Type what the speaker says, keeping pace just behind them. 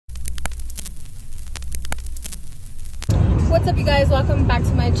What's up, you guys? Welcome back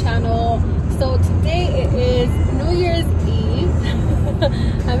to my channel. So today it is New Year's Eve.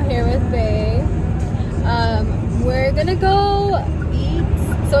 I'm here with Bae. We're gonna go eat.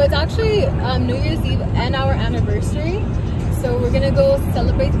 So it's actually New Year's Eve and our anniversary. So we're gonna go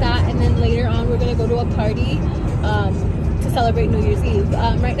celebrate that, and then later on we're gonna go to a party to celebrate New Year's Eve.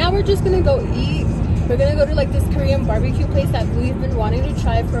 Right now we're just gonna go eat. We're gonna go to like this Korean barbecue place that we've been wanting to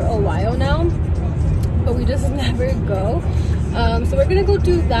try for a while now, but we just never go. So we're gonna go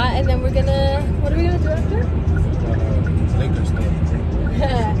do that, and then we're gonna, what are we gonna do after? Liquor store.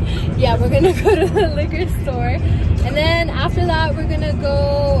 Yeah, we're gonna go to the liquor store, and then after that we're gonna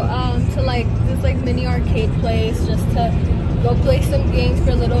go to like this like mini arcade place just to go play some games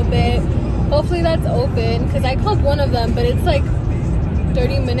for a little bit. Hopefully that's open, because I called one of them, but it's like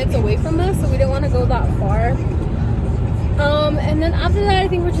 30 minutes away from us, so we didn't want to go that far. And then after that I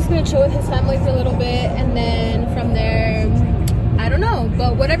think we're just gonna chill with his family for a little bit, and then from there I don't know,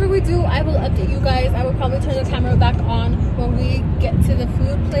 but whatever we do I will update you guys. I will probably turn the camera back on when we get to the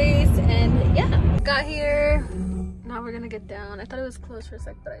food place. And yeah, got here, now we're gonna get down. I thought it was closed for a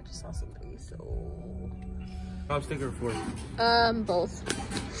sec, but I just saw somebody, so Pop sticker or fork? Both.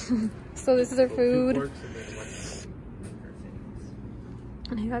 So this is our food.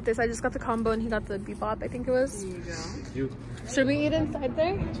 And he got this. I just got the combo, and he got the bebop, I think it was. You. Should we eat inside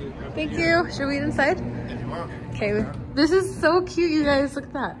there? Thank you. Should we eat inside? Okay. This is so cute, you guys. Look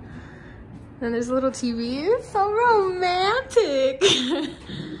at that. And there's a little TV. It's so romantic.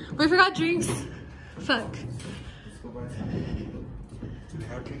 We forgot drinks. Fuck.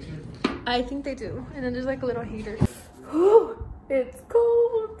 I think they do. And then there's like a little heater. It's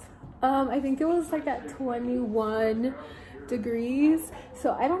cold. I think it was like at 21 degrees,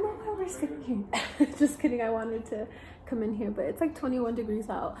 so I don't know why we're sitting here. Just kidding, I wanted to come in here, but it's like 21 degrees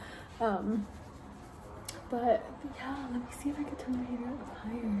out. But yeah, let me see if I can turn the heater up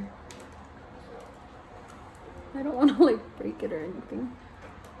higher. I don't want to like break it or anything.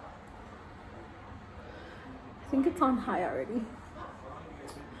 I think it's on high already.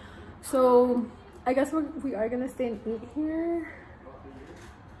 So I guess we are gonna stay and eat here.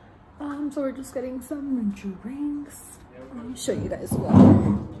 So we're just getting some drinks. Let me show you guys what.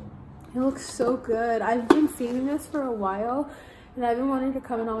 It looks so good. I've been seeing this for a while, and I've been wanting to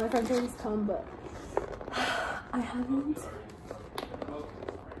come, and all my friends always come, but I haven't.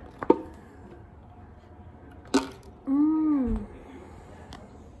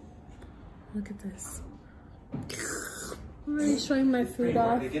 Look at this. I'm already showing my food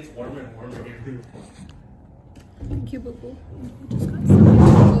off. It gets warmer and warmer. Thank you, boo-boo. Just got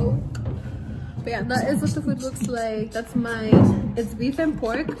some Coke. But yeah, that is what the food looks like. That's it's beef and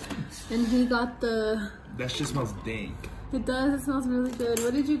pork, and he got the... That shit smells dank. It does, it smells really good.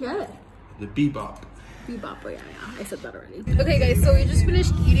 What did you get? The bebop. Bebop, oh yeah, I said that already. Okay guys, so we just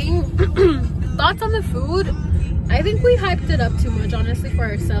finished eating. Thoughts on the food? I think we hyped it up too much, honestly, for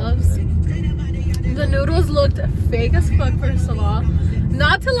ourselves. The noodles looked fake as fuck, first of all.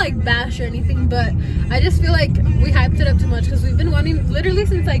 Not to like bash or anything, but I just feel like we hyped it up too much, because we've been wanting, literally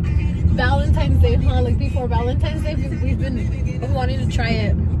since like Valentine's Day, huh? Like before Valentine's Day, we've been wanting to try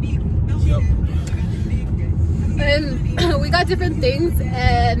it. Yep. And we got different things,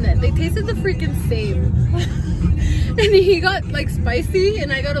 and they tasted the freaking same. And he got like spicy,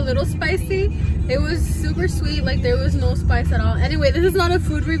 and I got a little spicy. It was super sweet, like there was no spice at all. Anyway, this is not a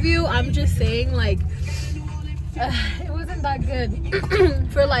food review. I'm just saying, like, it wasn't that good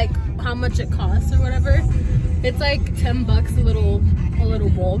for like how much it costs or whatever. It's like 10 bucks a little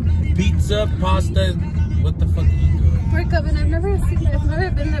bowl. Pizza, pasta, what the fuck are you doing? We're coming. I've never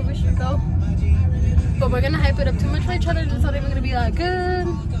been there. We should go. But we're gonna hype it up too much for each other. It's not even gonna be that good.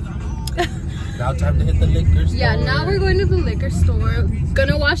 Now time to hit the liquor store. Yeah, now we're going to the liquor store.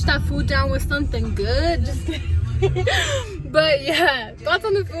 Gonna wash that food down with something good. Just but yeah, thoughts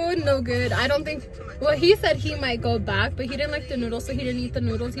on the food? No good. I don't think. Well, he said he might go back, but he didn't like the noodles, so he didn't eat the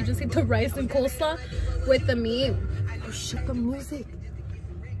noodles. He just ate the rice and coleslaw with the meat. Oh shit, the music.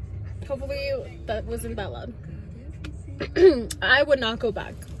 Hopefully that wasn't that loud. I would not go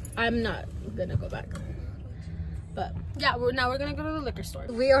back. I'm not gonna go back. But yeah, now we're gonna go to the liquor store.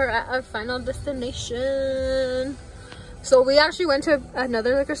 We are at our final destination. So we actually went to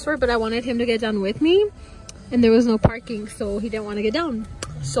another liquor store, but I wanted him to get down with me, and there was no parking, so he didn't want to get down.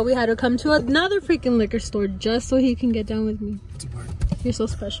 So we had to come to another freaking liquor store just so he can get down with me. You're so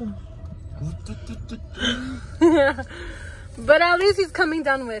special. But at least he's coming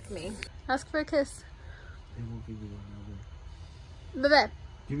down with me. Ask for a kiss. Bebe,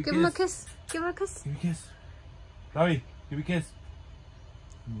 give him a kiss. Give him a kiss. Give me a kiss. Robbie, give me a kiss.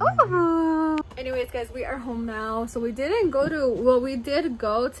 Oh. Anyways, guys, we are home now. So we didn't go to, well, we did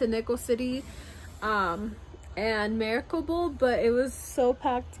go to Nickel City and Miracle Bowl, but it was so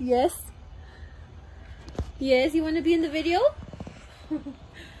packed. Yes, you want to be in the video?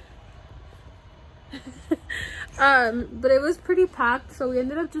 But it was pretty packed, so we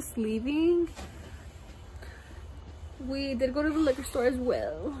ended up just leaving. We did go to the liquor store as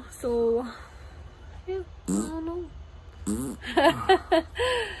well, so yeah, I don't know.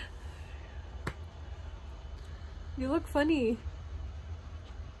 You look funny.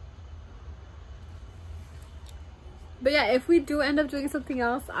 But yeah, if we do end up doing something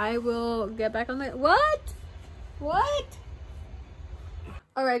else, I will get back on the what?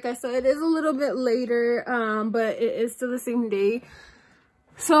 Alright guys, so it is a little bit later, but it is still the same day.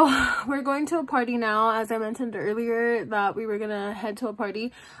 So we're going to a party now. As I mentioned earlier that we were gonna head to a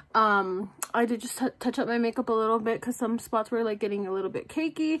party. I did just touch up my makeup a little bit because some spots were like getting a little bit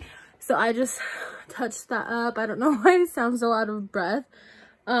cakey, so I just touched that up. I don't know why I sound so out of breath.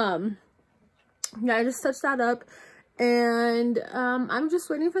 Yeah, I just touched that up, and I'm just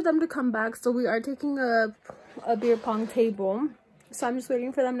waiting for them to come back. So we are taking a beer pong table, so I'm just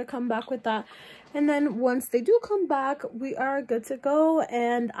waiting for them to come back with that. And then once they do come back, we are good to go.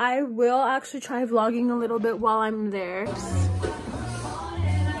 And I will actually try vlogging a little bit while I'm there. That's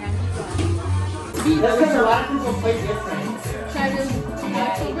because a lot of people play different. Should I just...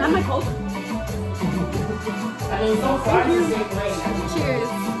 I'm like, hold. I mean, so far it's the same way. Cheers.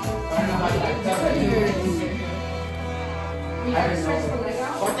 I don't know.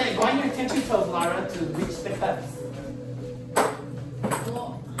 Go on your tippy toes, Laura, to reach the cups.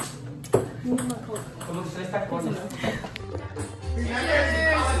 Como se está con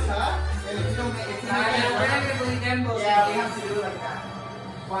Yeah, we have to do it like that.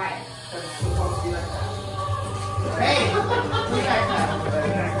 Why? Because it's supposed to be like that. Hey! Do it like that.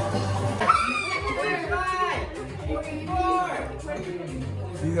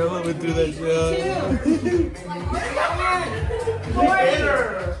 You gotta let me do that shit.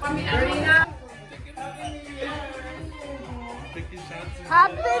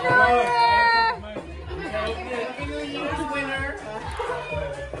 Happy New Year!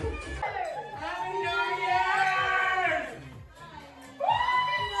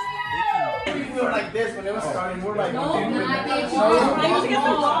 We were like this when it was starting. We were like, No, it was a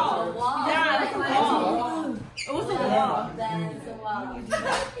wall. That's a wall.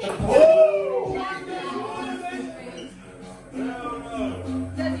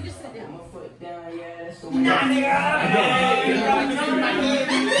 Dad, you just sit down. foot down, yeah. So I'm not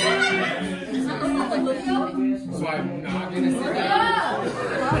gonna sit down.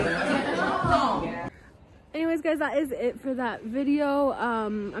 Anyways, guys, that is it for that video.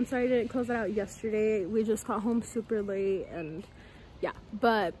 I'm sorry I didn't close it out yesterday. We just got home super late, and yeah,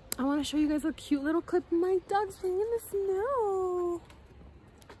 but I want to show you guys a cute little clip of my dog's playing in the snow.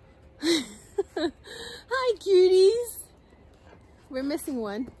 Hi, cuties. We're missing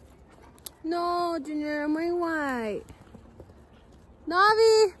one. No, Junior, I'm wearing white.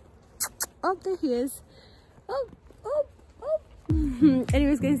 Navi. Oh, there he is. Oh.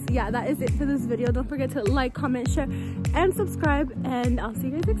 Anyways, guys, yeah, that is it for this video. Don't forget to like, comment, share, and subscribe, and I'll see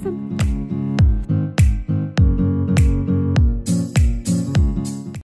you guys next time.